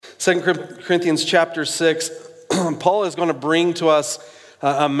2 Corinthians chapter 6, Paul is going to bring to us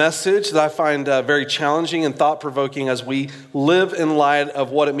a message that I find very challenging and thought-provoking as we live in light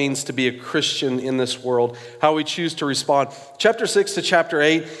of what it means to be a Christian in this world, how we choose to respond. Chapter 6 to chapter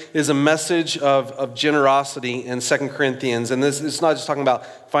 8 is a message of generosity in 2 Corinthians. And this is not just talking about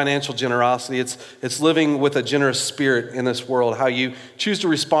financial generosity. It's living with a generous spirit in this world, how you choose to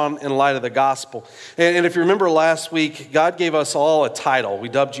respond in light of the gospel. And if you remember last week, God gave us all a title. We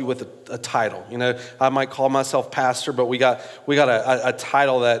dubbed you with a title. You know, I might call myself pastor, but we got a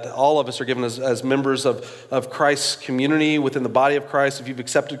title that all of us are given as members of Christ's community within the body of Christ. If you've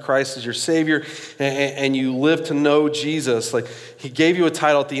accepted Christ as your Savior and you live to know Jesus, like he gave you a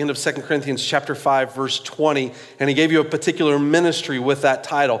title at the end of 2 Corinthians chapter 5, verse 20, and he gave you a particular ministry with that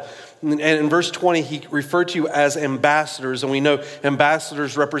title. And in verse 20, he referred to you as ambassadors, and we know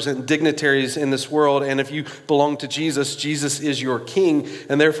ambassadors represent dignitaries in this world, and if you belong to Jesus, Jesus is your king,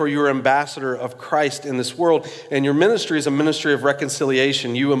 and therefore you're ambassador of Christ in this world, and your ministry is a ministry of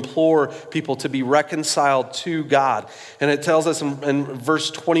reconciliation. You implore people to be reconciled to God, and it tells us in verse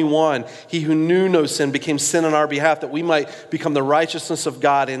 21, he who knew no sin became sin on our behalf, that we might become the righteousness of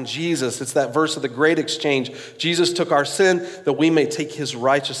God in Jesus. It's that verse of the great exchange. Jesus took our sin that we may take his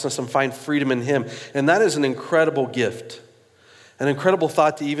righteousness and find freedom in him. And that is an incredible gift. An incredible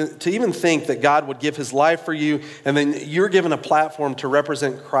thought to even think that God would give his life for you, and then you're given a platform to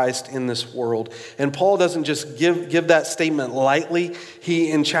represent Christ in this world. And Paul doesn't just give that statement lightly.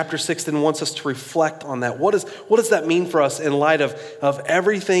 He, in chapter 6, then wants us to reflect on that. What does that mean for us in light of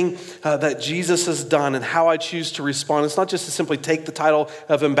everything that Jesus has done and how I choose to respond? It's not just to simply take the title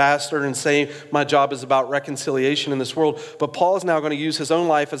of ambassador and say my job is about reconciliation in this world, but Paul is now going to use his own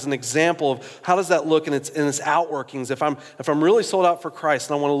life as an example of how does that look in its outworkings. If I'm really sold out for Christ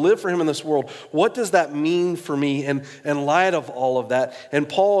and I want to live for him in this world, what does that mean for me in light of all of that? And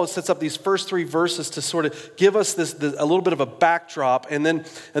Paul sets up these first three verses to sort of give us a little bit of a backdrop, and then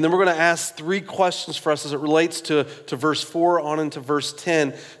we're going to ask three questions for us as it relates to verse 4 on into verse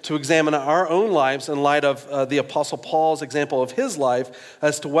 10 to examine our own lives in light of the Apostle Paul's example of his life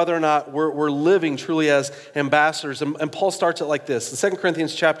as to whether or not we're living truly as ambassadors. And Paul starts it like this. In 2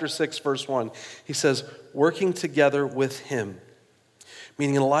 Corinthians chapter 6, verse 1, he says, working together with him.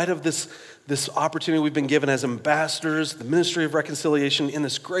 Meaning in light of this opportunity we've been given as ambassadors, the ministry of reconciliation in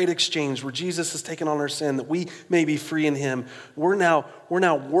this great exchange where Jesus has taken on our sin that we may be free in him, we're now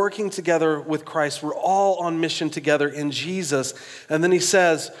working together with Christ. We're all on mission together in Jesus. And then he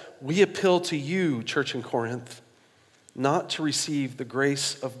says, we appeal to you, church in Corinth, not to receive the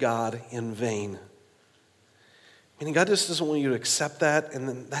grace of God in vain. Meaning God just doesn't want you to accept that and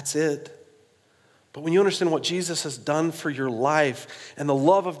then that's it. But when you understand what Jesus has done for your life and the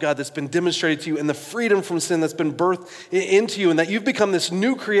love of God that's been demonstrated to you and the freedom from sin that's been birthed into you and that you've become this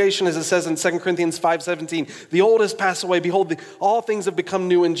new creation, as it says in 2 Corinthians 5:17, the old has passed away. Behold, all things have become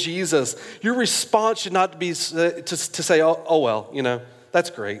new in Jesus. Your response should not be to say, oh well, you know, that's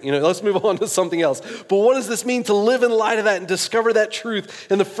great. You know, let's move on to something else. But what does this mean to live in light of that and discover that truth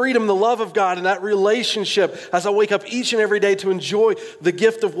and the freedom, the love of God and that relationship as I wake up each and every day to enjoy the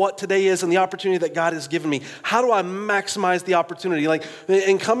gift of what today is and the opportunity that God has given me? How do I maximize the opportunity? Like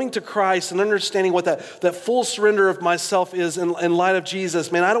in coming to Christ and understanding what that full surrender of myself is in light of Jesus,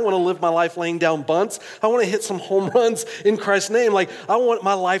 man, I don't want to live my life laying down bunts. I want to hit some home runs in Christ's name. Like I want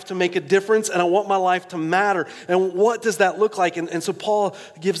my life to make a difference and I want my life to matter. And what does that look like? And so Paul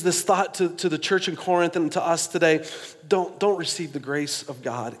gives this thought to the church in Corinth and to us today. Don't receive the grace of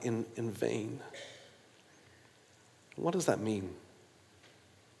God in vain. What does that mean?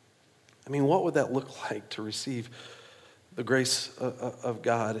 I mean, what would that look like to receive the grace of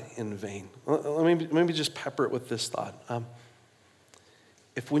God in vain? Let me just pepper it with this thought.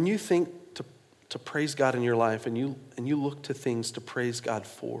 If when you think to praise God in your life and you look to things to praise God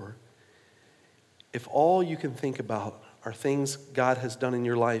for, if all you can think about are things God has done in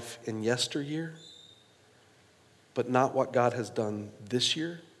your life in yesteryear, but not what God has done this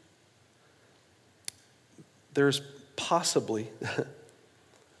year, there's possibly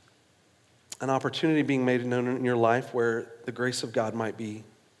an opportunity being made known in your life where the grace of God might be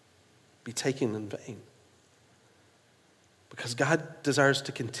taken in vain. Because God desires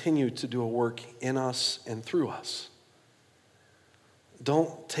to continue to do a work in us and through us.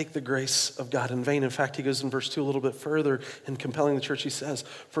 Don't take the grace of God in vain. In fact, he goes in verse 2 a little bit further in compelling the church. He says,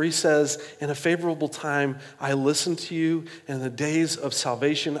 in a favorable time, I listened to you. In the days of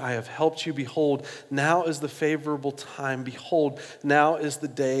salvation, I have helped you. Behold, now is the favorable time. Behold, now is the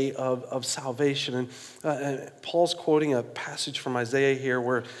day of salvation. And Paul's quoting a passage from Isaiah here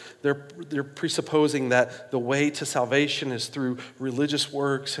where they're presupposing that the way to salvation is through religious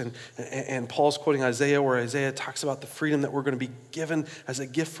works. And Paul's quoting Isaiah where Isaiah talks about the freedom that we're going to be given as a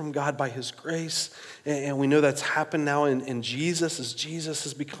gift from God by his grace. And we know that's happened now in Jesus, as Jesus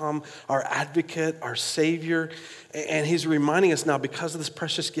has become our advocate, our Savior. And he's reminding us now, because of this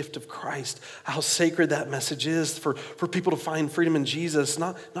precious gift of Christ, how sacred that message is for people to find freedom in Jesus,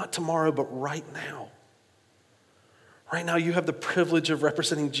 not tomorrow, but right now. Right now, you have the privilege of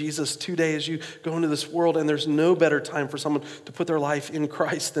representing Jesus today as you go into this world, and there's no better time for someone to put their life in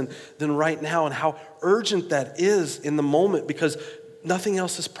Christ than right now, and how urgent that is in the moment, because nothing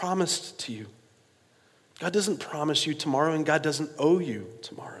else is promised to you. God doesn't promise you tomorrow, and God doesn't owe you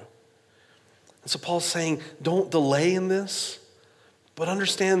tomorrow. And so Paul's saying, don't delay in this, but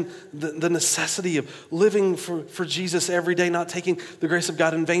understand the necessity of living for Jesus every day, not taking the grace of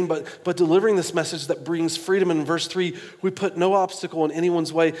God in vain, but delivering this message that brings freedom. And in verse 3, we put no obstacle in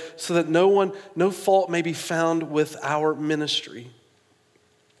anyone's way so that no fault may be found with our ministry.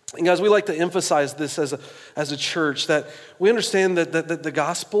 And guys, we like to emphasize this as a church, that we understand that the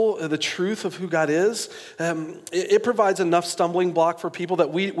gospel, the truth of who God is, it provides enough stumbling block for people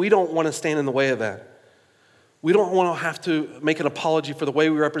that we don't want to stand in the way of that. We don't want to have to make an apology for the way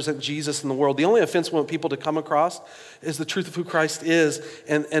we represent Jesus in the world. The only offense we want people to come across is the truth of who Christ is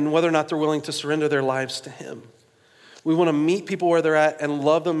and whether or not they're willing to surrender their lives to him. We want to meet people where they're at and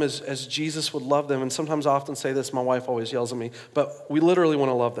love them as Jesus would love them. And sometimes I often say this, my wife always yells at me, but we literally want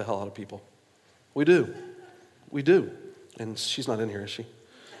to love the hell out of people. We do. We do. And she's not in here, is she?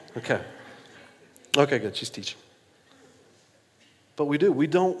 Okay. Okay, good. She's teaching. But we do. We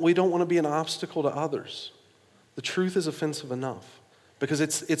don't want to be an obstacle to others. The truth is offensive enough because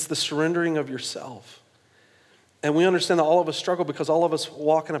it's the surrendering of yourself. And we understand that all of us struggle because all of us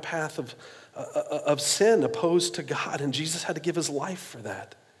walk in a path of sin opposed to God, and Jesus had to give his life for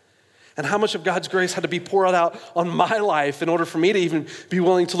that. And how much of God's grace had to be poured out on my life in order for me to even be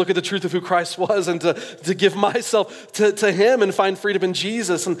willing to look at the truth of who Christ was and to give myself to him and find freedom in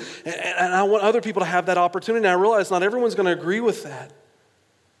Jesus. And I want other people to have that opportunity. And I realize not everyone's going to agree with that.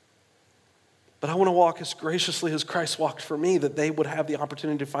 But I want to walk as graciously as Christ walked for me, that they would have the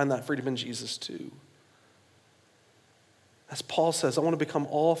opportunity to find that freedom in Jesus too. As Paul says, I want to become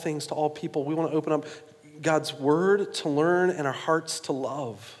all things to all people. We want to open up God's word to learn and our hearts to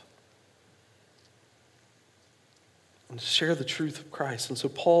love. And to share the truth of Christ. And so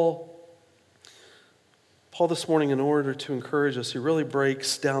Paul this morning, in order to encourage us, he really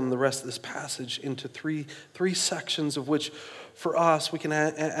breaks down the rest of this passage into three sections, of which for us we can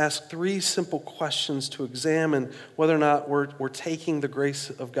ask three simple questions to examine whether or not we're taking the grace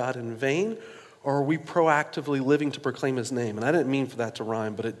of God in vain, or are we proactively living to proclaim his name? And I didn't mean for that to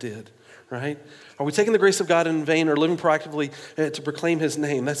rhyme, but it did, right? Are we taking the grace of God in vain or living proactively to proclaim his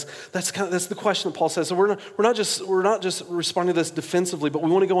name? That's the question that Paul says. So we're not just responding to this defensively, but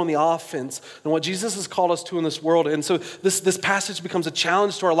we want to go on the offense and what Jesus has called us to in this world. And so this passage becomes a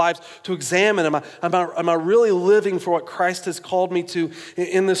challenge to our lives to examine, am I really living for what Christ has called me to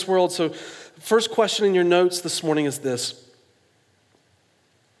in this world? So first question in your notes this morning is this.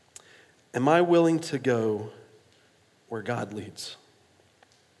 Am I willing to go where God leads?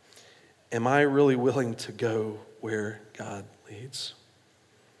 Am I really willing to go where God leads?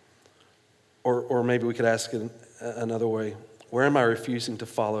 Or maybe we could ask it another way. Where am I refusing to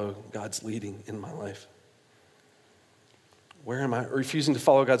follow God's leading in my life? Where am I refusing to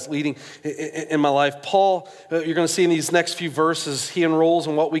follow God's leading in my life? Paul, you're going to see in these next few verses, he enrolls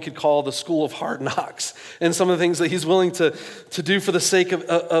in what we could call the school of hard knocks and some of the things that he's willing to do for the sake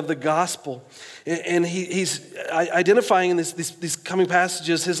of the gospel. And he's identifying in these coming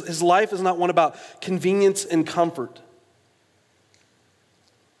passages, his life is not one about convenience and comfort,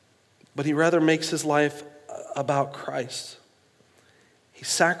 but he rather makes his life about Christ. He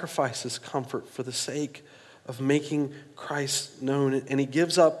sacrifices comfort for the sake of making Christ known, and he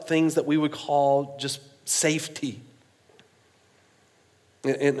gives up things that we would call just safety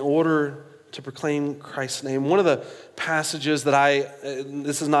in order to proclaim Christ's name. One of the passages that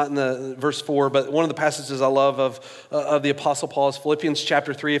this is not in the verse 4, but one of the passages I love of the Apostle Paul is Philippians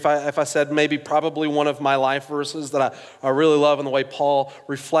chapter 3. If I said maybe probably one of my life verses that I really love in the way Paul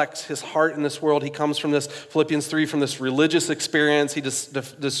reflects his heart in this world. He comes from this, Philippians 3, from this religious experience. He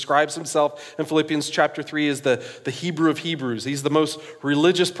describes himself in Philippians chapter 3 as the Hebrew of Hebrews. He's the most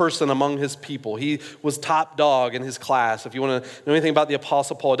religious person among his people. He was top dog in his class. If you want to know anything about the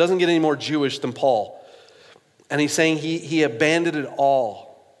Apostle Paul, it doesn't get any more Jewish than Paul. And he's saying he abandoned it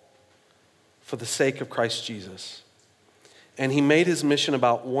all for the sake of Christ Jesus. And he made his mission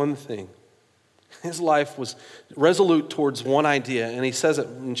about one thing. His life was resolute towards one idea. And he says it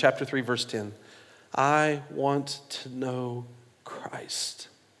in chapter 3, verse 10. I want to know Christ.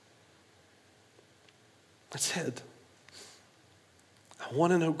 That's it. I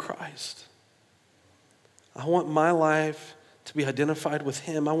want to know Christ. I want my life to be identified with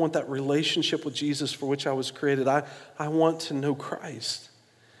him. I want that relationship with Jesus for which I was created. I want to know Christ.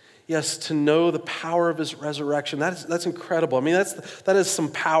 Yes, to know the power of his resurrection. That's incredible. I mean, that is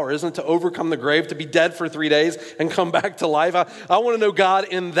some power, isn't it? To overcome the grave, to be dead for 3 days and come back to life. I want to know God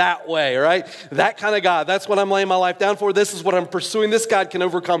in that way, right? That kind of God. That's what I'm laying my life down for. This is what I'm pursuing. This God can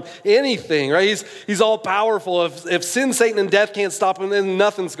overcome anything, right? He's all powerful. If sin, Satan, and death can't stop him, then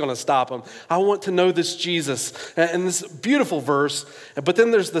nothing's going to stop him. I want to know this Jesus. And this beautiful verse. But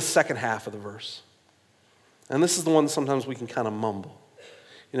then there's the second half of the verse. And this is the one that sometimes we can kind of mumble.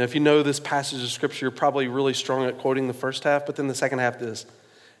 You know, if you know this passage of Scripture, you're probably really strong at quoting the first half, but then the second half is,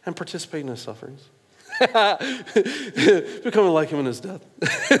 and participate in his sufferings. Becoming like him in his death.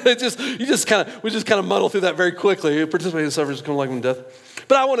 We just kind of muddle through that very quickly. Participate in his sufferings, become like him in death.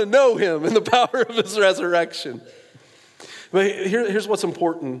 But I want to know him and the power of his resurrection. But here's what's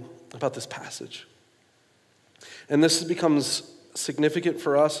important about this passage. And this becomes significant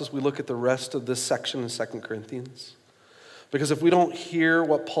for us as we look at the rest of this section in 2 Corinthians. Because if we don't hear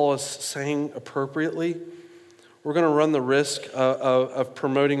what Paul is saying appropriately, we're going to run the risk of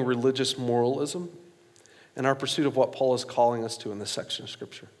promoting religious moralism in our pursuit of what Paul is calling us to in this section of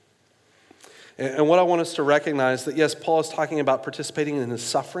Scripture. And what I want us to recognize that, yes, Paul is talking about participating in his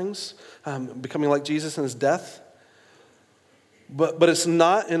sufferings, becoming like Jesus in his death, but it's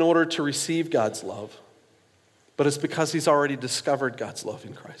not in order to receive God's love, but it's because he's already discovered God's love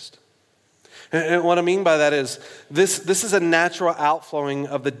in Christ. And what I mean by that is this is a natural outflowing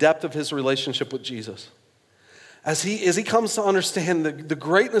of the depth of his relationship with Jesus. As he comes to understand the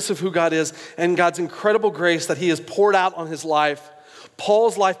greatness of who God is and God's incredible grace that he has poured out on his life,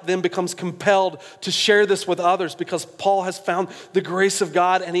 Paul's life then becomes compelled to share this with others because Paul has found the grace of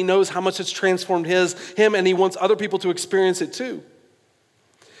God and he knows how much it's transformed him and he wants other people to experience it too.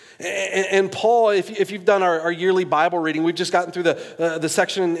 And Paul, if you've done our yearly Bible reading, we've just gotten through the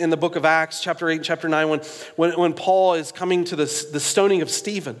section in the book of Acts, chapter 8 and chapter 9, when Paul is coming to the stoning of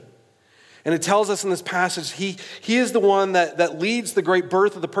Stephen. And it tells us in this passage, he is the one that leads the great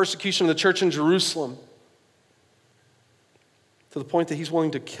birth of the persecution of the church in Jerusalem to the point that he's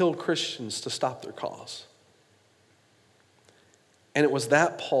willing to kill Christians to stop their cause. And it was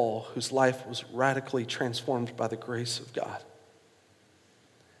that Paul whose life was radically transformed by the grace of God,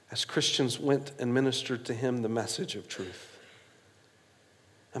 as Christians went and ministered to him the message of truth.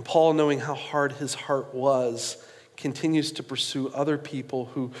 And Paul, knowing how hard his heart was, continues to pursue other people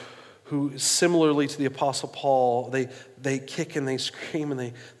who similarly to the Apostle Paul, they kick and they scream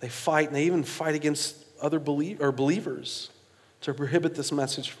and they fight, and they even fight against other believers to prohibit this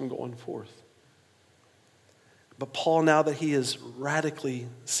message from going forth. But Paul, now that he has radically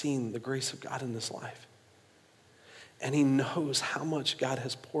seen the grace of God in his life, and he knows how much God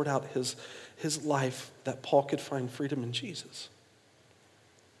has poured out his life that Paul could find freedom in Jesus,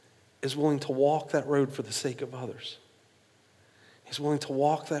 is willing to walk that road for the sake of others. He's willing to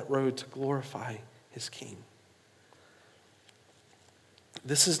walk that road to glorify his King.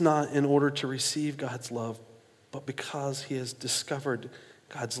 This is not in order to receive God's love, but because he has discovered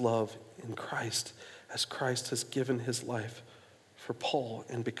God's love in Christ, as Christ has given his life for Paul.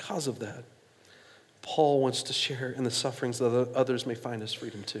 And because of that, Paul wants to share in the sufferings that others may find his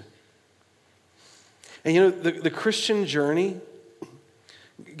freedom too. And you know, the Christian journey,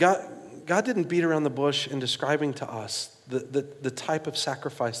 God didn't beat around the bush in describing to us the type of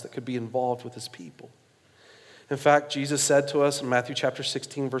sacrifice that could be involved with his people. In fact, Jesus said to us in Matthew chapter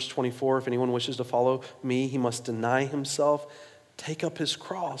 16, verse 24, if anyone wishes to follow me, he must deny himself, take up his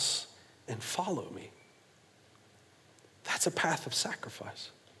cross, and follow me. That's a path of sacrifice.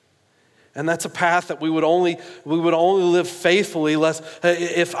 And that's a path that we would only live faithfully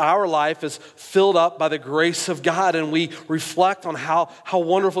if our life is filled up by the grace of God and we reflect on how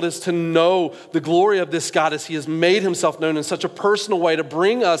wonderful it is to know the glory of this God as he has made himself known in such a personal way to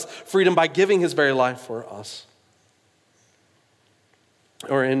bring us freedom by giving his very life for us.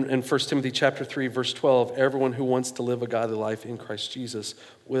 Or in 1 Timothy chapter 3, verse 12, everyone who wants to live a godly life in Christ Jesus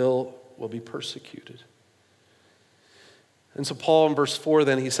will be persecuted. And so Paul in verse 4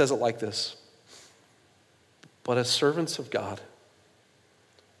 then, he says it like this. But as servants of God,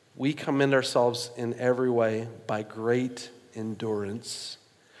 we commend ourselves in every way by great endurance.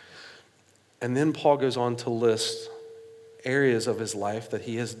 And then Paul goes on to list areas of his life that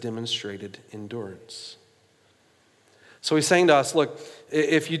he has demonstrated endurance. So he's saying to us, look,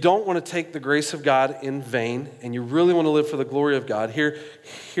 if you don't want to take the grace of God in vain and you really want to live for the glory of God,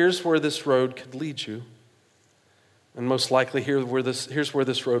 here's where this road could lead you. And most likely here's where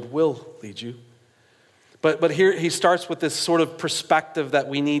this road will lead you. But here he starts with this sort of perspective that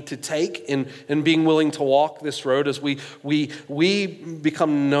we need to take in being willing to walk this road as we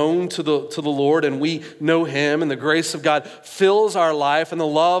become known to the Lord and we know him and the grace of God fills our life and the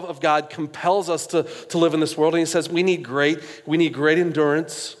love of God compels us to live in this world. And he says we need great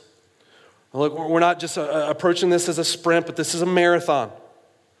endurance. Look, we're not just approaching this as a sprint, but this is a marathon.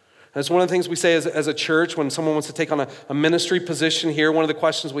 That's one of the things we say as a church when someone wants to take on a ministry position here. One of the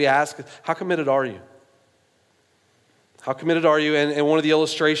questions we ask is, how committed are you? How committed are you? And one of the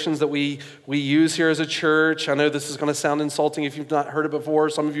illustrations that we use here as a church, I know this is going to sound insulting if you've not heard it before.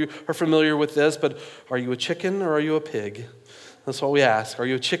 Some of you are familiar with this, but are you a chicken or are you a pig? That's what we ask. Are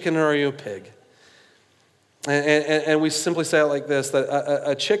you a chicken or are you a pig? And we simply say it like this, that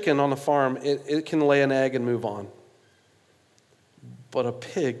a chicken on a farm, it can lay an egg and move on. But a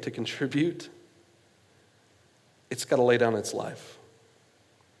pig, to contribute, it's got to lay down its life.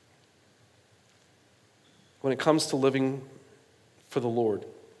 When it comes to living for the Lord,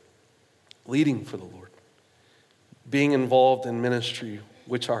 leading for the Lord, being involved in ministry,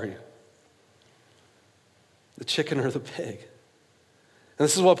 which are you? The chicken or the pig? And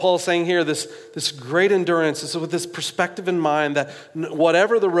this is what Paul is saying here, this great endurance, is with this perspective in mind that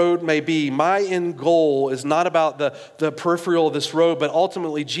whatever the road may be, my end goal is not about the peripheral of this road, but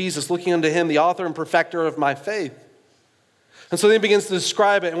ultimately Jesus, looking unto him, the author and perfecter of my faith. And so then he begins to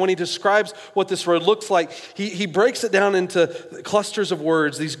describe it. And when he describes what this road looks like, he breaks it down into clusters of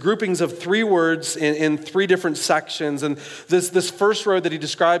words, these groupings of 3 words in 3 different sections. And this first road that he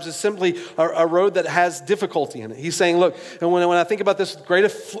describes is simply a road that has difficulty in it. He's saying, look, and when I think about this with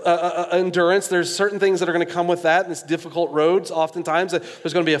great endurance, there's certain things that are going to come with that. And it's difficult roads, oftentimes.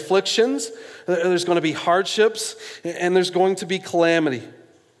 There's going to be afflictions, there's going to be hardships, and there's going to be calamity.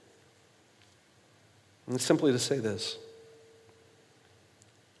 And it's simply to say this.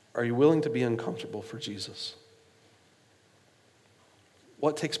 Are you willing to be uncomfortable for Jesus?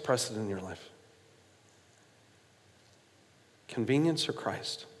 What takes precedent in your life? Convenience or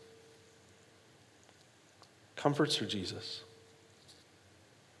Christ? Comforts or Jesus?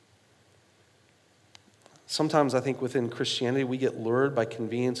 Sometimes I think within Christianity we get lured by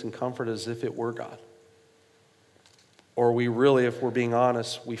convenience and comfort as if it were God. Or we really, if we're being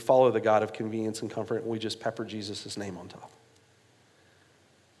honest, we follow the God of convenience and comfort and we just pepper Jesus' name on top.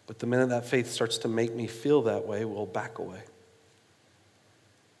 But the minute that faith starts to make me feel that way, we'll back away.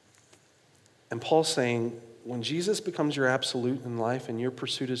 And Paul's saying, when Jesus becomes your absolute in life and your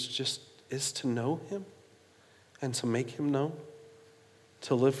pursuit is to know him and to make him known,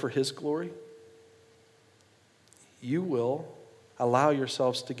 to live for his glory, you will allow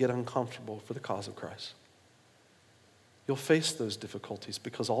yourselves to get uncomfortable for the cause of Christ. You'll face those difficulties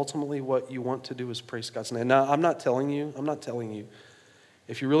because ultimately what you want to do is praise God's name. Now, I'm not telling you,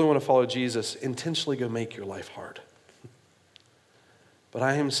 if you really want to follow Jesus, intentionally go make your life hard. But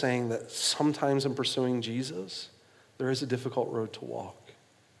I am saying that sometimes in pursuing Jesus, there is a difficult road to walk.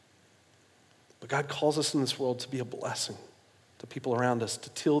 But God calls us in this world to be a blessing to people around us, to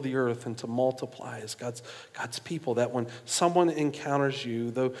till the earth and to multiply as God's people, that when someone encounters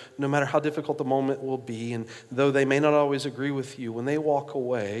you, though no matter how difficult the moment will be, and though they may not always agree with you, when they walk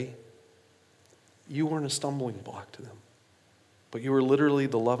away, you weren't a stumbling block to them. But you were literally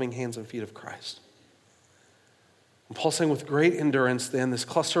the loving hands and feet of Christ. And Paul's saying with great endurance then, this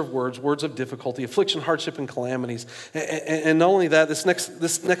cluster of words of difficulty, affliction, hardship, and calamities. And not only that, this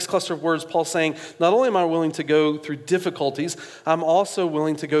next cluster of words, Paul's saying, not only am I willing to go through difficulties, I'm also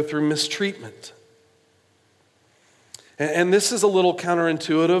willing to go through mistreatment. And this is a little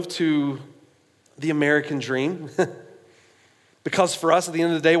counterintuitive to the American dream. Because for us, at the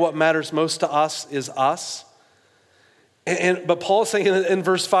end of the day, what matters most to us is us. But Paul is saying in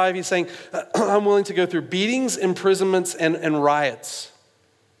verse 5, he's saying, I'm willing to go through beatings, imprisonments, and riots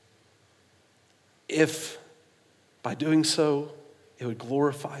if by doing so, it would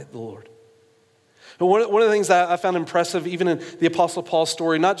glorify the Lord. But one of the things that I found impressive, even in the Apostle Paul's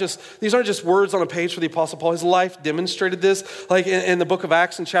story, these aren't just words on a page for the Apostle Paul. His life demonstrated this. Like in the book of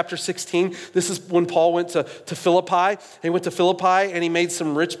Acts in chapter 16, this is when Paul went to Philippi. He went to Philippi and he made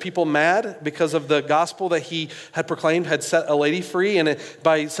some rich people mad because of the gospel that he had proclaimed, had set a lady free. And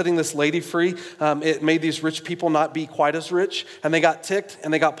by setting this lady free, it made these rich people not be quite as rich. And they got ticked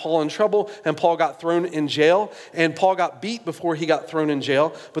and they got Paul in trouble. And Paul got thrown in jail. And Paul got beat before he got thrown in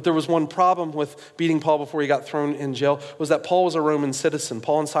jail. But there was one problem with beating Paul before he got thrown in jail, was that Paul was a Roman citizen.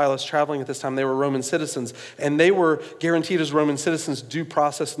 Paul and Silas traveling at this time, they were Roman citizens, and they were guaranteed as Roman citizens due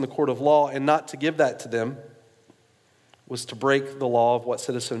process in the court of law, and not to give that to them was to break the law of what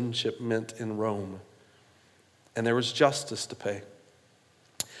citizenship meant in Rome. And there was justice to pay.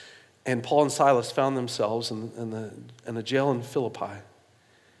 And Paul and Silas found themselves in a jail in Philippi.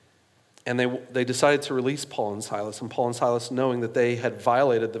 And they decided to release Paul and Silas. And Paul and Silas, knowing that they had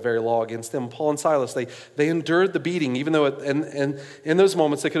violated the very law against them, Paul and Silas, they endured the beating, even though and in those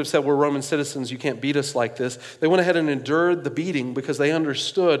moments they could have said, we're Roman citizens, you can't beat us like this. They went ahead and endured the beating because they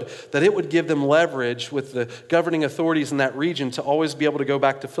understood that it would give them leverage with the governing authorities in that region to always be able to go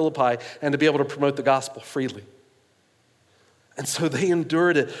back to Philippi and to be able to promote the gospel freely. And so they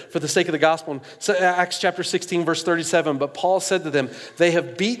endured it for the sake of the gospel. So Acts chapter 16, verse 37, but Paul said to them, they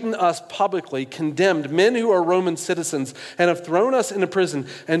have beaten us publicly, condemned men who are Roman citizens, and have thrown us into prison.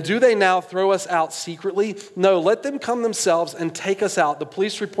 And do they now throw us out secretly? No, let them come themselves and take us out. The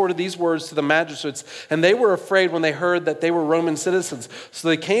police reported these words to the magistrates, and they were afraid when they heard that they were Roman citizens. So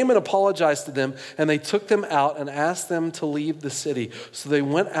they came and apologized to them, and they took them out and asked them to leave the city. So they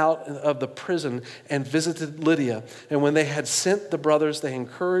went out of the prison and visited Lydia. And when they had sent the brothers, they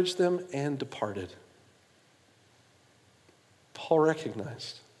encouraged them and departed. Paul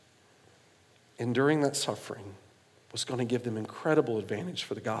recognized enduring that suffering was going to give them incredible advantage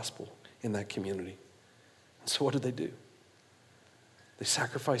for the gospel in that community. And so what did they do? They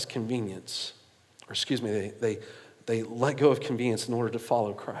sacrificed convenience, they let go of convenience in order to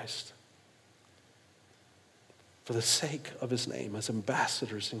follow Christ. For the sake of his name, as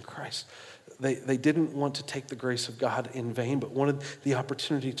ambassadors in Christ. They didn't want to take the grace of God in vain, but wanted the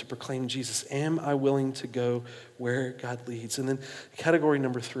opportunity to proclaim Jesus. Am I willing to go where God leads? And then category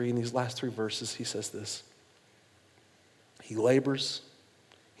number 3, in these last 3 verses, he says this. He labors,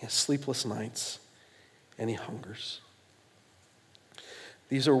 he has sleepless nights, and he hungers.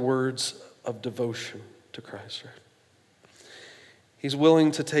 These are words of devotion to Christ, right? He's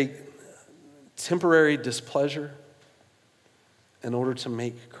willing to take temporary displeasure in order to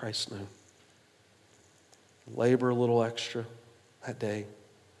make Christ known. Labor a little extra that day.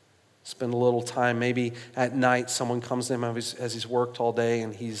 Spend a little time. Maybe at night someone comes to him as he's worked all day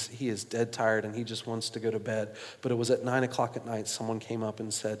and he is dead tired and he just wants to go to bed. But it was at 9 o'clock at night someone came up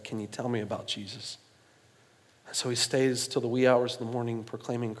and said, can you tell me about Jesus? And so he stays till the wee hours of the morning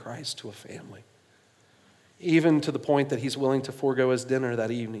proclaiming Christ to a family. Even to the point that he's willing to forego his dinner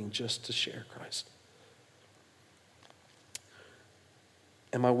that evening just to share Christ.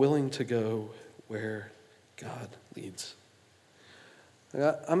 Am I willing to go where God leads?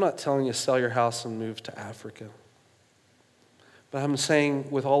 I'm not telling you sell your house and move to Africa. But I'm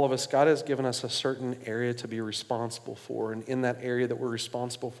saying with all of us, God has given us a certain area to be responsible for. And in that area that we're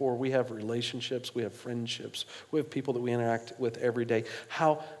responsible for, we have relationships, we have friendships, we have people that we interact with every day.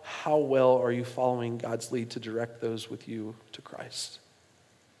 How well are you following God's lead to direct those with you to Christ?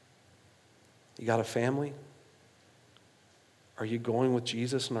 You got a family? Are you going with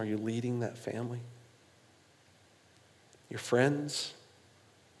Jesus and are you leading that family? Your friends?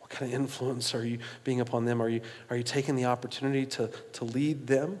 What kind of influence are you being upon them? Are you taking the opportunity to lead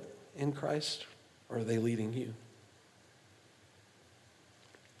them in Christ, or are they leading you?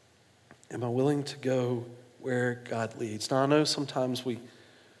 Am I willing to go where God leads? Now, I know sometimes we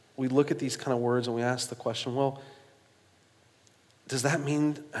look at these kind of words and we ask the question, well, does that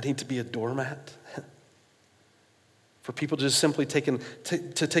mean I need to be a doormat? For people to just simply take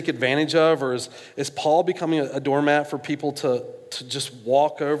advantage of? Or is Paul becoming a doormat for people to just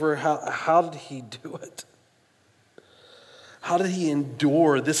walk over? How did he do it? How did he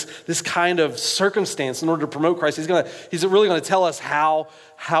endure this kind of circumstance in order to promote Christ? He's really going to tell us how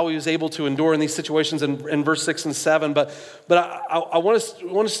he was able to endure in these situations in verse 6 and 7. But I want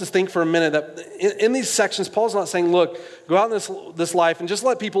us to think for a minute that in these sections, Paul's not saying, look, go out in this life and just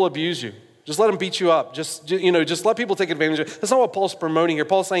let people abuse you. Just let them beat you up. Just let people take advantage of it. That's not what Paul's promoting here.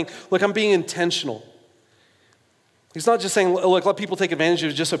 Paul's saying, look, I'm being intentional. He's not just saying, look, let people take advantage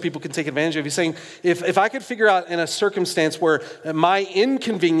of you just so people can take advantage of you. He's saying, if I could figure out in a circumstance where my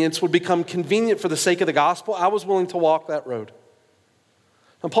inconvenience would become convenient for the sake of the gospel, I was willing to walk that road.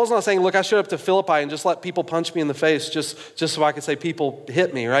 And Paul's not saying, look, I showed up to Philippi and just let people punch me in the face just so I could say people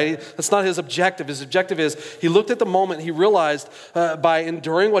hit me, right? That's not his objective. His objective is he looked at the moment, he realized by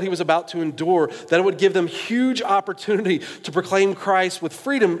enduring what he was about to endure that it would give them huge opportunity to proclaim Christ with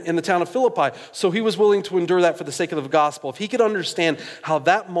freedom in the town of Philippi. So he was willing to endure that for the sake of the gospel. If he could understand how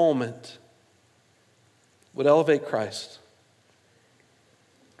that moment would elevate Christ,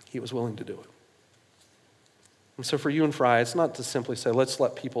 he was willing to do it. And so for you and for I, it's not to simply say, let's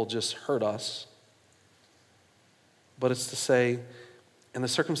let people just hurt us. But it's to say, in the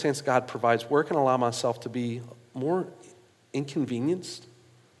circumstance God provides, where can I allow myself to be more inconvenienced?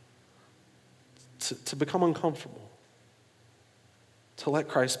 To become uncomfortable. To let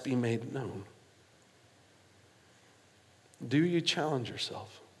Christ be made known. Do you challenge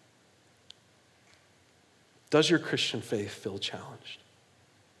yourself? Does your Christian faith feel challenged?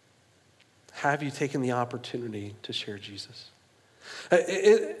 Have you taken the opportunity to share Jesus?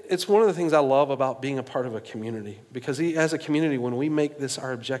 It's one of the things I love about being a part of a community, because as a community, when we make this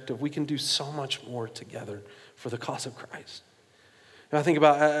our objective, we can do so much more together for the cause of Christ. And I think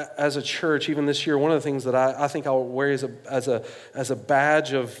about as a church, even this year, one of the things that I think I'll wear as a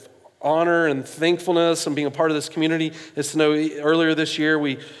badge of honor and thankfulness and being a part of this community is to know earlier this year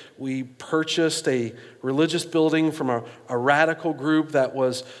we purchased a religious building from a radical group that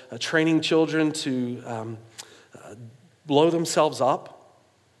was training children to blow themselves up.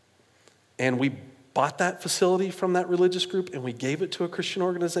 And we bought that facility from that religious group and we gave it to a Christian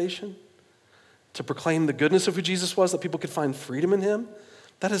organization to proclaim the goodness of who Jesus was, that people could find freedom in him.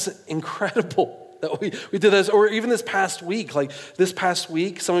 That is incredible. That we did this, or even this past week,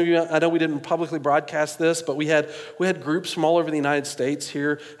 some of you, I know we didn't publicly broadcast this, but we had groups from all over the United States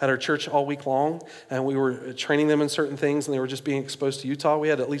here at our church all week long, and we were training them in certain things, and they were just being exposed to Utah. We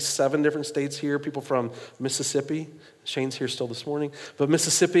had at least 7 different states here, people from Mississippi. Shane's here still this morning, but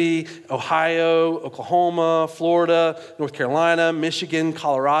Mississippi, Ohio, Oklahoma, Florida, North Carolina, Michigan,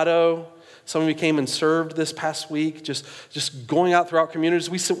 Colorado. Some of you came and served this past week, just going out throughout communities.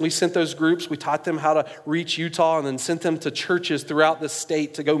 We sent those groups. We taught them how to reach Utah and then sent them to churches throughout the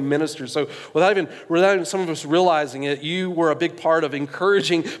state to go minister. So without even some of us realizing it, you were a big part of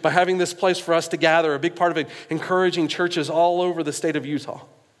encouraging, by having this place for us to gather, a big part of encouraging churches all over the state of Utah.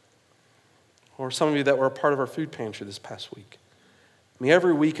 Or some of you that were a part of our food pantry this past week. I mean,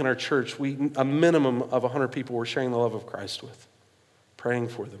 every week in our church, a minimum of 100 people we're sharing the love of Christ with, praying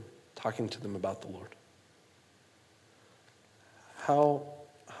for them, talking to them about the Lord. How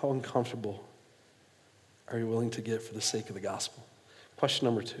uncomfortable are you willing to get for the sake of the gospel? Question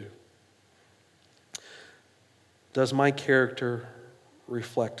number 2. Does my character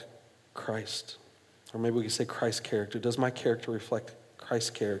reflect Christ? Or maybe we could say Christ's character. Does my character reflect Christ's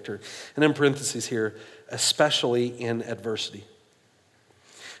character? And in parentheses here, especially in adversity.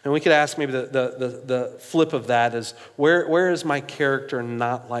 And we could ask maybe the flip of that is, where is my character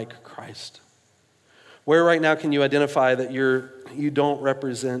not like Christ? Where right now can you identify that you don't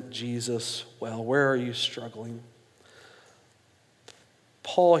represent Jesus well? Where are you struggling?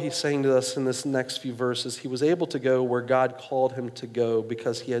 Paul, he's saying to us in this next few verses, he was able to go where God called him to go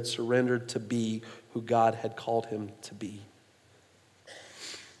because he had surrendered to be who God had called him to be.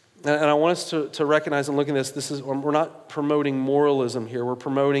 And I want us to recognize and look at this. We're not promoting moralism here. We're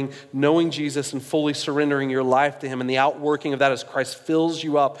promoting knowing Jesus and fully surrendering your life to him. And the outworking of that as Christ fills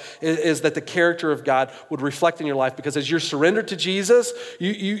you up is that the character of God would reflect in your life. Because as you're surrendered to Jesus,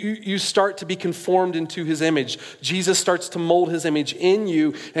 you start to be conformed into his image. Jesus starts to mold his image in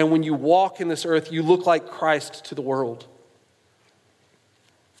you. And when you walk in this earth, you look like Christ to the world.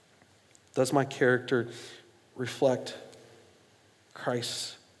 Does my character reflect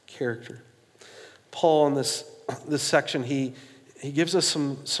Christ's character? Paul in this section, he gives us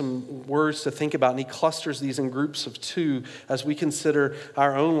some words to think about, and he clusters these in groups of 2 as we consider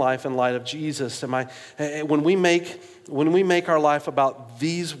our own life in light of Jesus. When we make our life about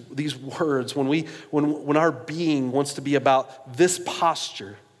these words, when our being wants to be about this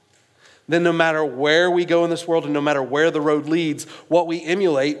posture, then no matter where we go in this world and no matter where the road leads, what we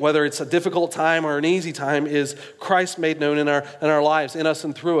emulate, whether it's a difficult time or an easy time, is Christ made known in our lives, in us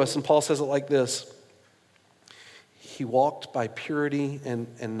and through us. And Paul says it like this: he walked by purity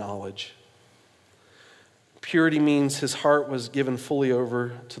and knowledge. Purity means his heart was given fully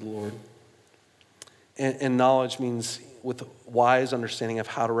over to the Lord. And knowledge means with wise understanding of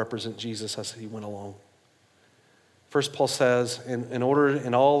how to represent Jesus as he went along. First, Paul says, in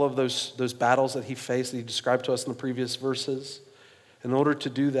all of those battles that he faced, that he described to us in the previous verses, in order to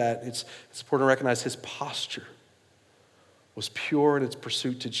do that, it's important to recognize his posture was pure in its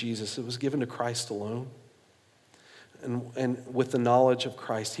pursuit to Jesus. It was given to Christ alone. And with the knowledge of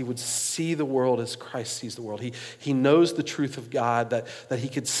Christ, he would see the world as Christ sees the world. He knows the truth of God, that he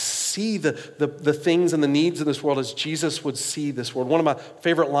could see the things and the needs of this world as Jesus would see this world. One of my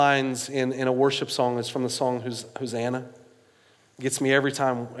favorite lines in a worship song is from the song Hosanna. It gets me every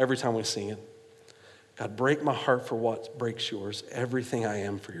time we sing it. God, break my heart for what breaks yours. Everything I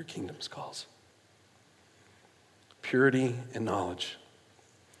am for your kingdom's cause. Purity and knowledge.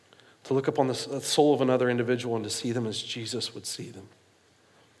 To look upon the soul of another individual and to see them as Jesus would see them.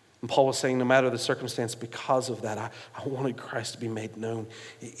 And Paul was saying, no matter the circumstance, because of that, I wanted Christ to be made known,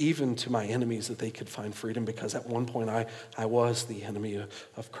 even to my enemies, that they could find freedom, because at one point I was the enemy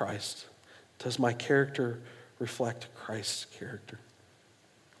of Christ. Does my character reflect Christ's character?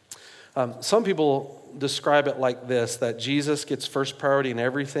 Some people describe it like this, that Jesus gets first priority in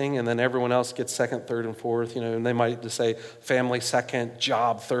everything, and then everyone else gets second, third, and fourth. And they might just say family second,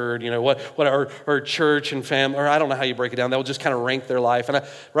 job third. Or church and family, or I don't know how you break it down. They'll just kind of rank their life. And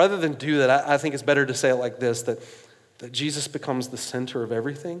rather than do that, I think it's better to say it like this: that Jesus becomes the center of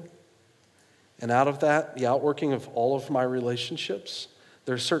everything, and out of that, the outworking of all of my relationships.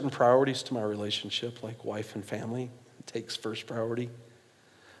 There are certain priorities to my relationship, like wife and family. It takes first priority.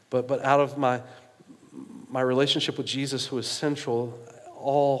 But out of my relationship with Jesus, who is central,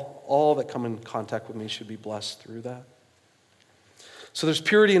 all that come in contact with me should be blessed through that. So there's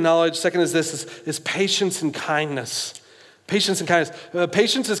purity and knowledge. Second is patience and kindness. Patience and kindness.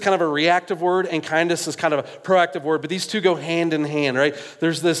 Patience is kind of a reactive word, and kindness is kind of a proactive word, but these two go hand in hand, right?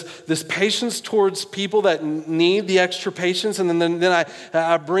 There's this patience towards people that need the extra patience, and then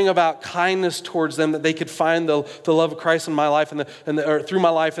I bring about kindness towards them, that they could find the love of Christ in my life or through my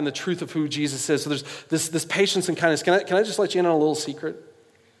life and the truth of who Jesus is. So there's this patience and kindness. Can I just let you in on a little secret?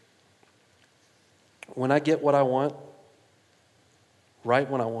 When I get what I want, right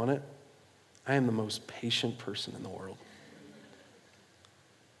when I want it, I am the most patient person in the world.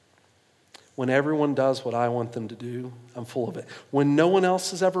 When everyone does what I want them to do, I'm full of it. When no one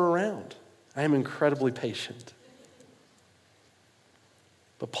else is ever around, I am incredibly patient.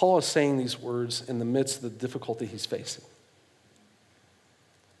 But Paul is saying these words in the midst of the difficulty he's facing.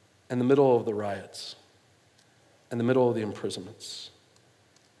 In the middle of the riots, in the middle of the imprisonments,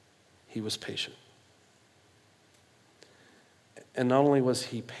 he was patient. And not only was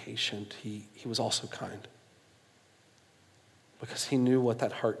he patient, he was also kind. Because he knew what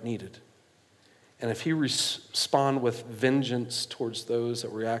that heart needed. And if he respond with vengeance towards those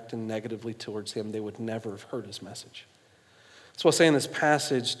that were acting negatively towards him, they would never have heard his message. So I'll say in this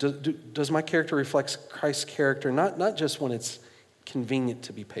passage, does my character reflect Christ's character, not just when it's convenient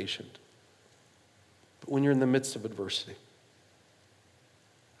to be patient, but when you're in the midst of adversity?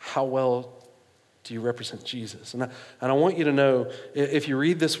 How well do you represent Jesus? And I want you to know, if you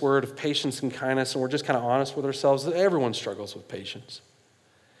read this word of patience and kindness, and we're just kind of honest with ourselves, that everyone struggles with patience.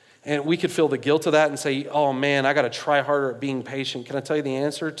 And we could feel the guilt of that and say, oh man, I got to try harder at being patient. Can I tell you the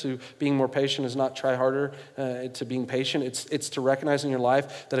answer to being more patient is not try harder to being patient. It's to recognize in your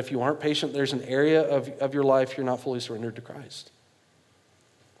life that if you aren't patient, there's an area of your life you're not fully surrendered to Christ.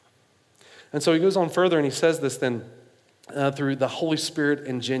 And so he goes on further and he says this then through the Holy Spirit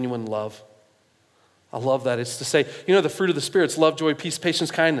and genuine love. I love that. It's to say, the fruit of the Spirit's love, joy, peace, patience,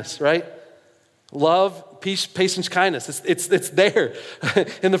 kindness, right? Love, peace, patience, kindness. It's there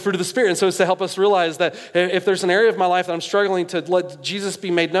in the fruit of the Spirit. And so it's to help us realize that if there's an area of my life that I'm struggling to let Jesus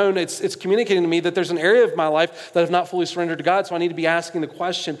be made known, it's communicating to me that there's an area of my life that I've not fully surrendered to God. So I need to be asking the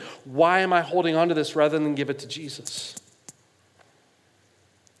question, why am I holding on to this rather than give it to Jesus?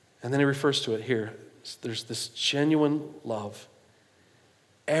 And then he refers to it here. There's this genuine love.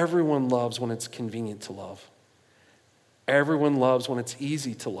 Everyone loves when it's convenient to love. Everyone loves when it's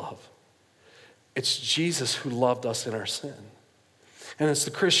easy to love. It's Jesus who loved us in our sin. And it's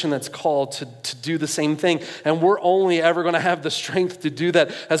the Christian that's called to do the same thing. And we're only ever going to have the strength to do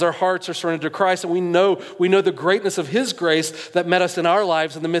that as our hearts are surrendered to Christ. And we know the greatness of his grace that met us in our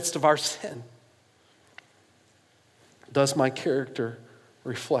lives in the midst of our sin. Does my character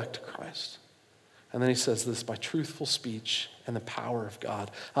reflect Christ? And then he says this, by truthful speech and the power of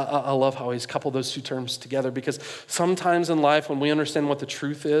God. I love how he's coupled those two terms together, because sometimes in life when we understand what the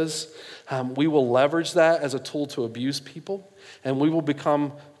truth is, we will leverage that as a tool to abuse people, and we will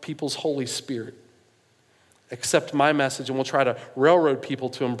become people's Holy Spirit. Accept my message, and we'll try to railroad people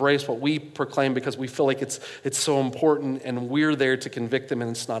to embrace what we proclaim because we feel like it's so important, and we're there to convict them,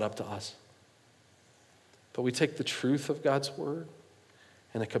 and it's not up to us. but we take the truth of God's word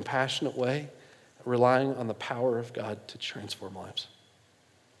in a compassionate way, relying on the power of God to transform lives.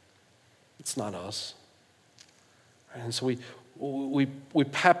 It's not us. And so we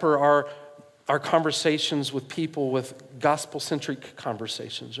pepper our conversations with people with gospel-centric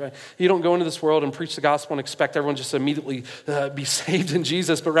conversations, right? You don't go into this world and preach the gospel and expect everyone just to immediately be saved in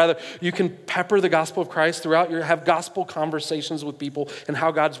Jesus, but rather you can pepper the gospel of Christ throughout have gospel conversations with people and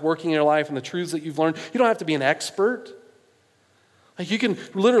how God's working in your life and the truths that you've learned. You don't have to be an expert. Like you can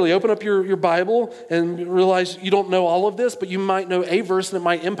literally open up your Bible and realize you don't know all of this, but you might know a verse that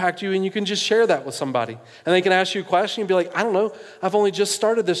might impact you, and you can just share that with somebody. And they can ask you a question and be like, I don't know, I've only just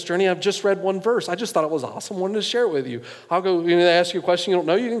started this journey. I've just read one verse. I just thought it was awesome. Wanted to share it with you. I'll go, they ask you a question you don't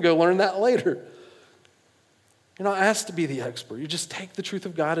know, you can go learn that later. You're not asked to be the expert. You just take the truth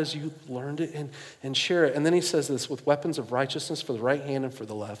of God as you learned it and share it. And then he says this, with weapons of righteousness for the right hand and for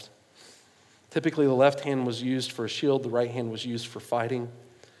the left. Typically, the left hand was used for a shield. The right hand was used for fighting.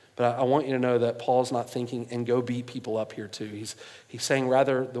 But I want you to know that Paul's not thinking, and go beat people up here too. He's saying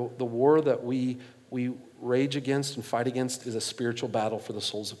rather the war that we rage against and fight against is a spiritual battle for the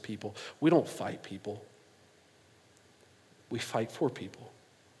souls of people. We don't fight people. We fight for people.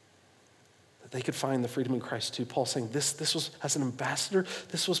 That they could find the freedom in Christ too. Paul's saying this was, as an ambassador,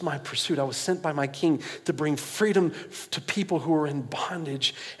 this was my pursuit. I was sent by my king to bring freedom to people who are in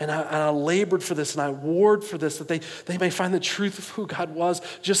bondage. And I labored for this and I warred for this, that they may find the truth of who God was,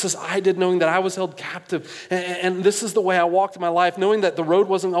 just as I did, knowing that I was held captive. And this is the way I walked in my life, knowing that the road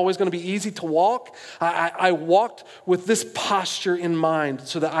wasn't always going to be easy to walk. I walked with this posture in mind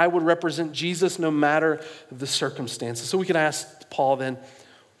so that I would represent Jesus no matter the circumstances. So we could ask Paul then,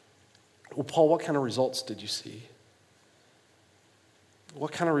 well, Paul, what kind of results did you see?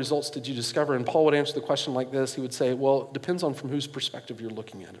 What kind of results did you discover? And Paul would answer the question like this. He would say, well, it depends on from whose perspective you're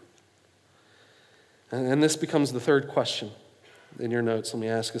looking at it. And this becomes the third question in your notes. Let me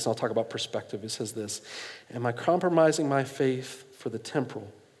ask this, and I'll talk about perspective. It says this, am I compromising my faith for the temporal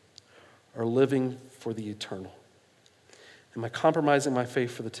or living for the eternal? Am I compromising my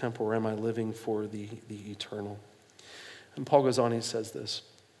faith for the temporal, or am I living for the eternal? And Paul goes on, he says this,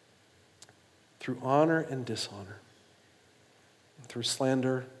 through honor and dishonor, through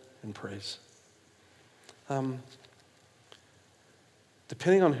slander and praise.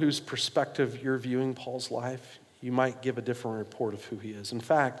 Depending on whose perspective you're viewing Paul's life, you might give a different report of who he is. In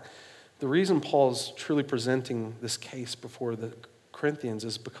fact, the reason Paul's truly presenting this case before the Corinthians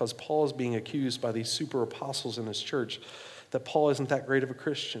is because Paul is being accused by these super apostles in his church that Paul isn't that great of a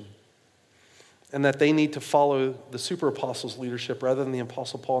Christian, and that they need to follow the super apostles' leadership rather than the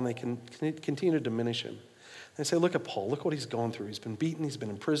apostle Paul, and they can continue to diminish him. They say, look at Paul, look what he's gone through. He's been beaten, he's been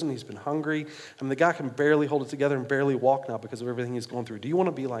in prison, he's been hungry. I mean, the guy can barely hold it together and barely walk now because of everything he's gone through. Do you want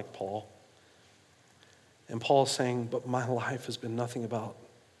to be like Paul? And Paul is saying, but my life has been nothing about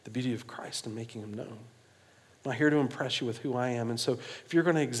the beauty of Christ and making him known. I'm not here to impress you with who I am. And so if you're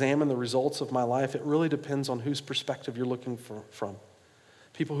going to examine the results of my life, it really depends on whose perspective you're looking from.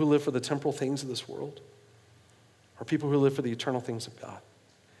 People who live for the temporal things of this world, or people who live for the eternal things of God.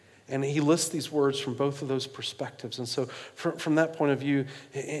 And he lists these words from both of those perspectives. And so from that point of view,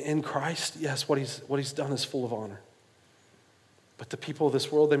 in Christ, yes, what he's done is full of honor. But the people of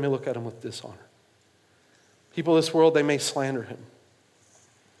this world, they may look at him with dishonor. People of this world, they may slander him.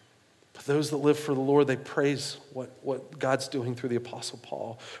 But those that live for the Lord, they praise what God's doing through the Apostle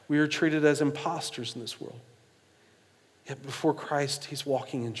Paul. We are treated as imposters in this world. Yet before Christ, he's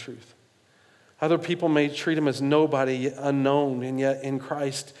walking in truth. Other people may treat him as nobody, unknown, and yet in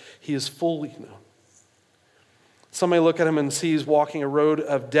Christ, he is fully known. Some may look at him and see he's walking a road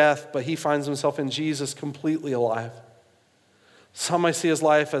of death, but he finds himself in Jesus completely alive. Some may see his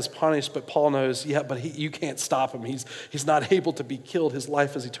life as punished, but Paul knows, but you can't stop him. He's not able to be killed. His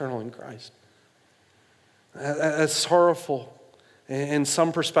life is eternal in Christ. As sorrowful in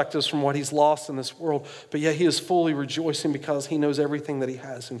some perspectives from what he's lost in this world, but yet he is fully rejoicing because he knows everything that he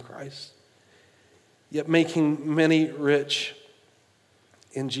has in Christ. Yet making many rich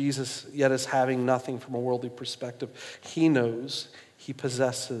in Jesus, yet as having nothing from a worldly perspective. He knows he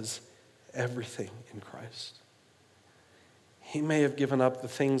possesses everything in Christ. He may have given up the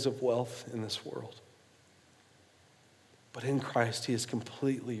things of wealth in this world, but in Christ, he is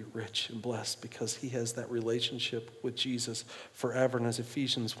completely rich and blessed because he has that relationship with Jesus forever. And as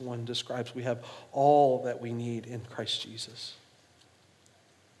Ephesians 1 describes, we have all that we need in Christ Jesus.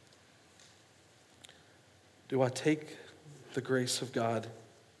 Do I take the grace of God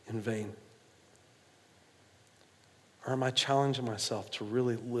in vain? Or am I challenging myself to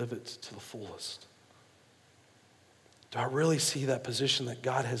really live it to the fullest? Do I really see that position that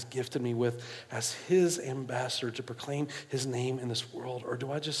God has gifted me with as his ambassador to proclaim his name in this world? Or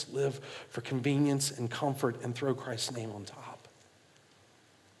do I just live for convenience and comfort and throw Christ's name on top?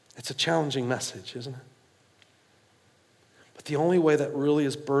 It's a challenging message, isn't it? But the only way that really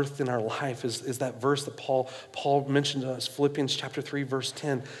is birthed in our life is that verse that Paul mentioned to us, Philippians chapter 3, verse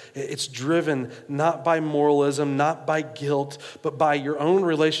 10. It's driven not by moralism, not by guilt, but by your own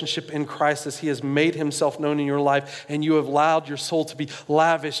relationship in Christ as he has made himself known in your life, and you have allowed your soul to be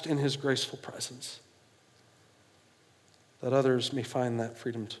lavished in his graceful presence, that others may find that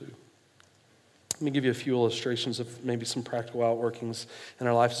freedom too. Let me give you a few illustrations of maybe some practical outworkings in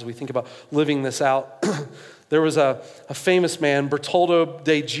our lives as we think about living this out. There was a famous man, Bertoldo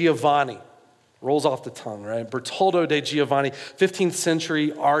de Giovanni. Rolls off the tongue, right? Bertoldo de Giovanni, 15th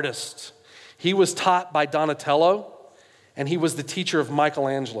century artist. He was taught by Donatello, and he was the teacher of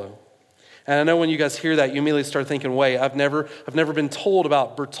Michelangelo. And I know when you guys hear that, you immediately start thinking, wait, I've never been told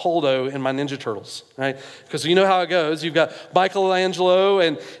about Bertoldo in my Ninja Turtles, right? Because you know how it goes. You've got Michelangelo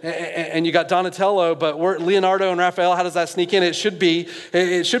and you got Donatello, but Leonardo and Raphael, how does that sneak in? It should be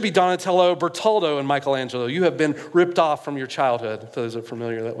Donatello, Bertoldo, and Michelangelo. You have been ripped off from your childhood, if those are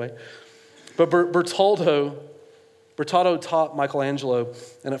familiar that way. But Bertoldo taught Michelangelo,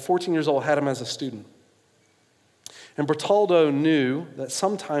 and at 14 years old had him as a student. And Bertoldo knew that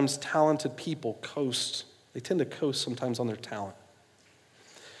sometimes talented people coast. They tend to coast sometimes on their talent.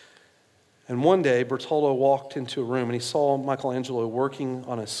 And one day, Bertoldo walked into a room and he saw Michelangelo working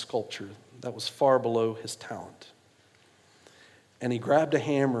on a sculpture that was far below his talent. And he grabbed a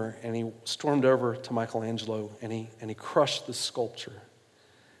hammer and he stormed over to Michelangelo and he crushed the sculpture.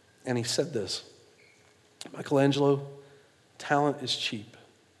 And he said this, Michelangelo, talent is cheap,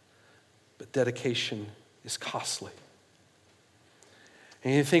 but dedication is costly.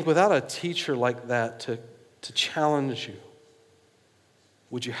 And you think, without a teacher like that to challenge you,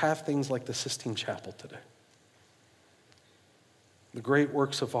 would you have things like the Sistine Chapel today? The great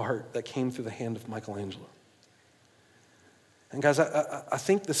works of art that came through the hand of Michelangelo. And guys, I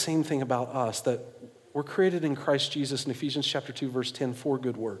think the same thing about us, that we're created in Christ Jesus in Ephesians chapter 2, verse 10, for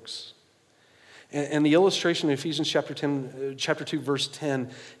good works. And the illustration in Ephesians chapter 2, verse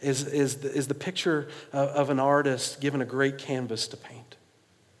 10 is the picture of an artist given a great canvas to paint.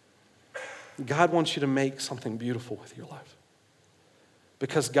 God wants you to make something beautiful with your life,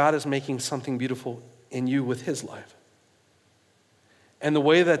 because God is making something beautiful in you with his life. And the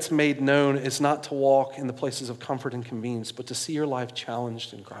way that's made known is not to walk in the places of comfort and convenience, but to see your life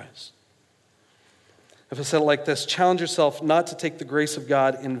challenged in Christ. If I said it like this, challenge yourself not to take the grace of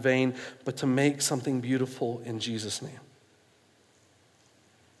God in vain, but to make something beautiful in Jesus' name.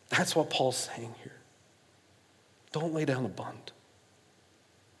 That's what Paul's saying here. Don't lay down a bunt.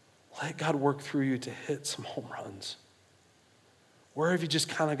 Let God work through you to hit some home runs. Where have you just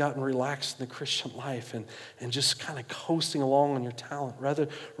kind of gotten relaxed in the Christian life and just kind of coasting along on your talent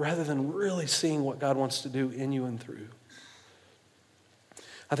rather than really seeing what God wants to do in you and through you?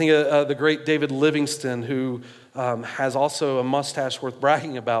 I think the great David Livingstone, who has also a mustache worth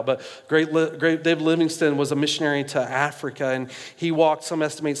bragging about, but great David Livingstone was a missionary to Africa, and he walked, some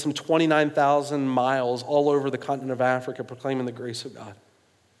estimate, some 29,000 miles all over the continent of Africa proclaiming the grace of God.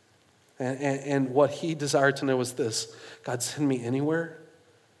 And what he desired to know was this: God, send me anywhere,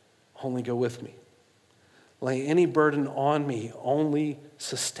 only go with me. Lay any burden on me, only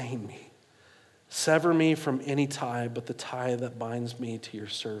sustain me. Sever me from any tie but the tie that binds me to your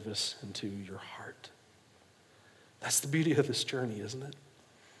service and to your heart. That's the beauty of this journey, isn't it?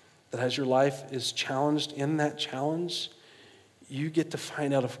 That as your life is challenged, in that challenge, you get to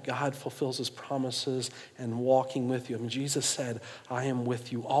find out if God fulfills his promises and walking with you. I mean, Jesus said, I am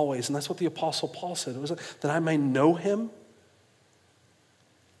with you always. And that's what the Apostle Paul said. It was that I may know him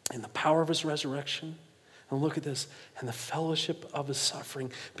in the power of his resurrection. And look at this, and the fellowship of his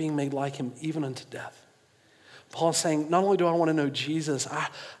suffering, being made like him even unto death. Paul's saying, not only do I want to know Jesus,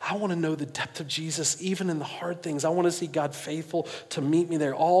 I want to know the depth of Jesus even in the hard things. I want to see God faithful to meet me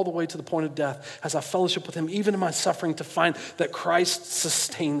there all the way to the point of death as I fellowship with him, even in my suffering, to find that Christ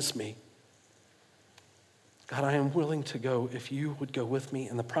sustains me. God, I am willing to go if you would go with me.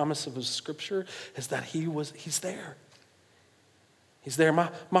 And the promise of his scripture is that he's there. He's there.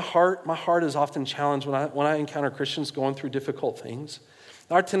 My heart is often challenged when I encounter Christians going through difficult things.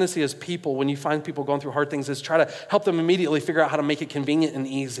 Our tendency as people, when you find people going through hard things, is try to help them immediately figure out how to make it convenient and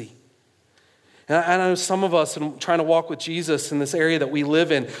easy. And I know some of us, in trying to walk with Jesus in this area that we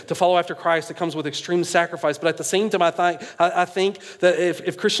live in, to follow after Christ, it comes with extreme sacrifice. But at the same time, I think that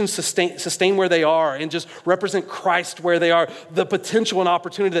if Christians sustain where they are and just represent Christ where they are, the potential and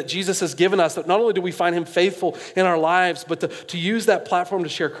opportunity that Jesus has given us, that not only do we find him faithful in our lives, but to use that platform to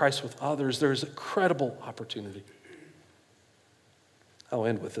share Christ with others, there's incredible opportunity. I'll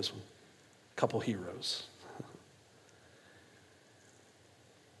end with this one. A couple heroes.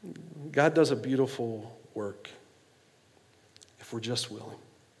 God does a beautiful work if we're just willing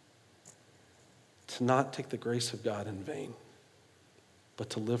to not take the grace of God in vain, but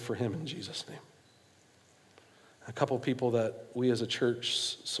to live for him in Jesus' name. A couple of people that we as a church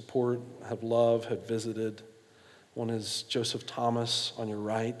support, have loved, have visited. One is Joseph Thomas on your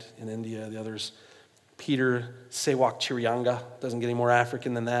right in India. The other's Peter Sewak Chirianga. Doesn't get any more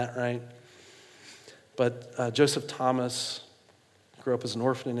African than that, right? But Joseph Thomas grew up as an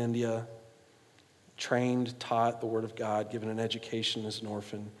orphan in India, trained, taught the Word of God, given an education as an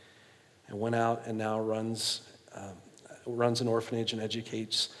orphan, and went out and now runs an orphanage and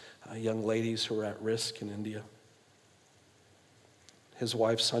educates young ladies who are at risk in India. His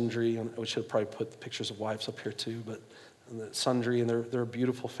wife, Sundri, we should probably put the pictures of wives up here too, but Sundri, and they're a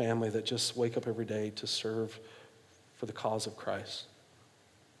beautiful family that just wake up every day to serve for the cause of Christ,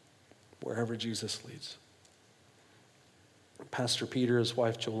 wherever Jesus leads. Pastor Peter, his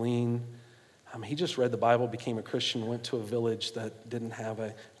wife Jolene, he just read the Bible, became a Christian, went to a village that didn't have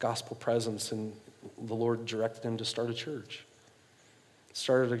a gospel presence, and the Lord directed him to start a church.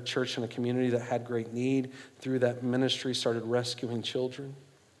 Started a church in a community that had great need. Through that ministry, started rescuing children.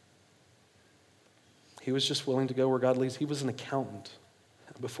 He was just willing to go where God leads. He was an accountant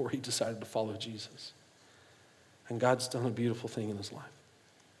before he decided to follow Jesus. And God's done a beautiful thing in his life.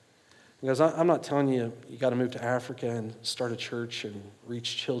 Because I'm not telling you got to move to Africa and start a church and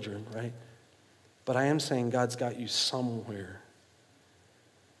reach children, right? But I am saying God's got you somewhere.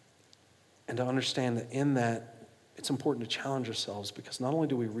 And to understand that in that, it's important to challenge ourselves, because not only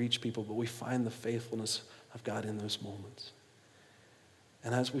do we reach people, but we find the faithfulness of God in those moments.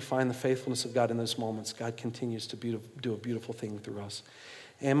 And as we find the faithfulness of God in those moments, God continues to do a beautiful thing through us.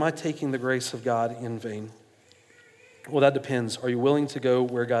 Am I taking the grace of God in vain? Well, that depends. Are you willing to go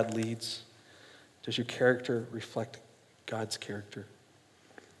where God leads? Does your character reflect God's character?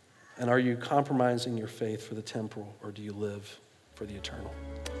 And are you compromising your faith for the temporal, or do you live for the eternal?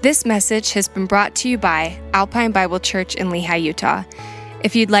 This message has been brought to you by Alpine Bible Church in Lehi, Utah.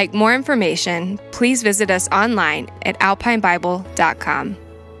 If you'd like more information, please visit us online at alpinebible.com.